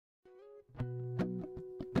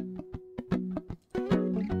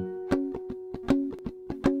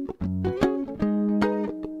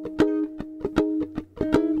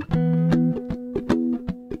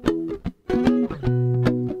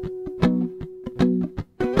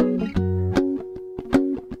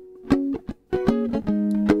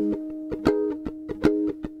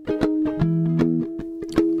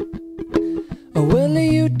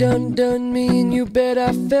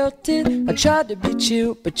felt it. I tried to be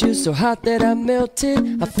chill, but you're so hot that I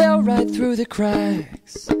melted. I fell right through the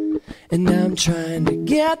cracks, and now I'm trying to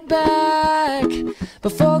get back.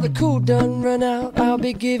 Before the cool done run out, I'll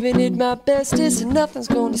be giving it my bestest, and nothing's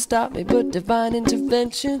gonna stop me but divine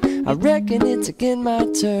intervention. I reckon it's again my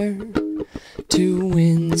turn to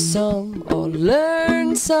win some or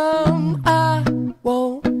learn some. I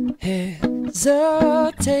won't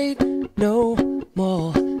hesitate no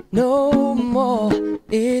more, no more.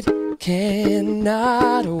 It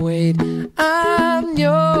cannot wait. I'm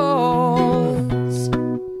yours.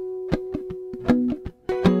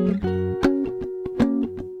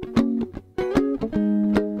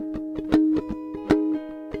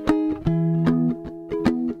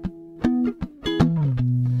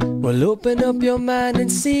 Well, open up your mind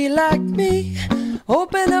and see like me.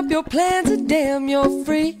 Open up your plans and damn, you're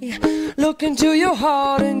free. Look into your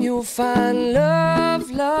heart and you'll find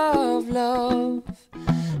love, love, love.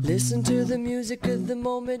 Listen to the music of the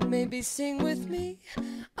moment, maybe sing with me.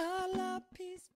 I love people.